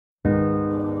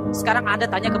Sekarang Anda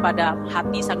tanya kepada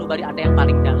hati sanubari Anda yang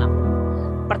paling dalam.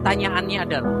 Pertanyaannya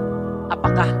adalah,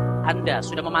 apakah Anda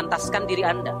sudah memantaskan diri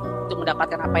Anda untuk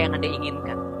mendapatkan apa yang Anda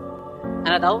inginkan?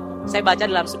 Anda tahu, saya baca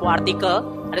dalam sebuah artikel,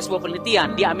 ada sebuah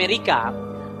penelitian di Amerika,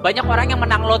 banyak orang yang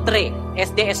menang lotre,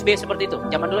 SDSB seperti itu.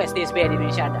 Zaman dulu SDSB di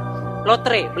Indonesia ada.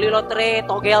 Lotre, beli lotre,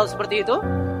 togel seperti itu,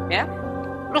 ya.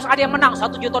 Terus ada yang menang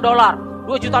 $1 juta,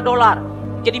 $2 juta,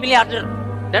 jadi miliarder.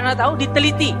 Dan Anda tahu,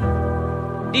 diteliti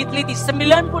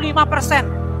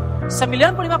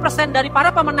 95% dari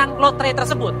para pemenang lotre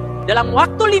tersebut dalam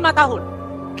waktu 5 tahun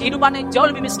kehidupannya jauh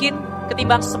lebih miskin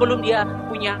ketimbang sebelum dia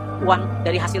punya uang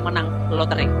dari hasil menang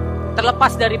lotre.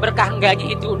 Terlepas dari berkah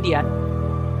enggaknya itu undian,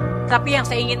 tapi yang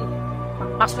saya ingin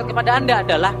maksudkan kepada Anda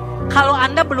adalah, kalau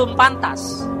Anda belum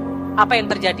pantas, apa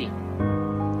yang terjadi?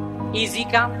 Easy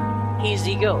come,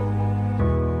 easy go.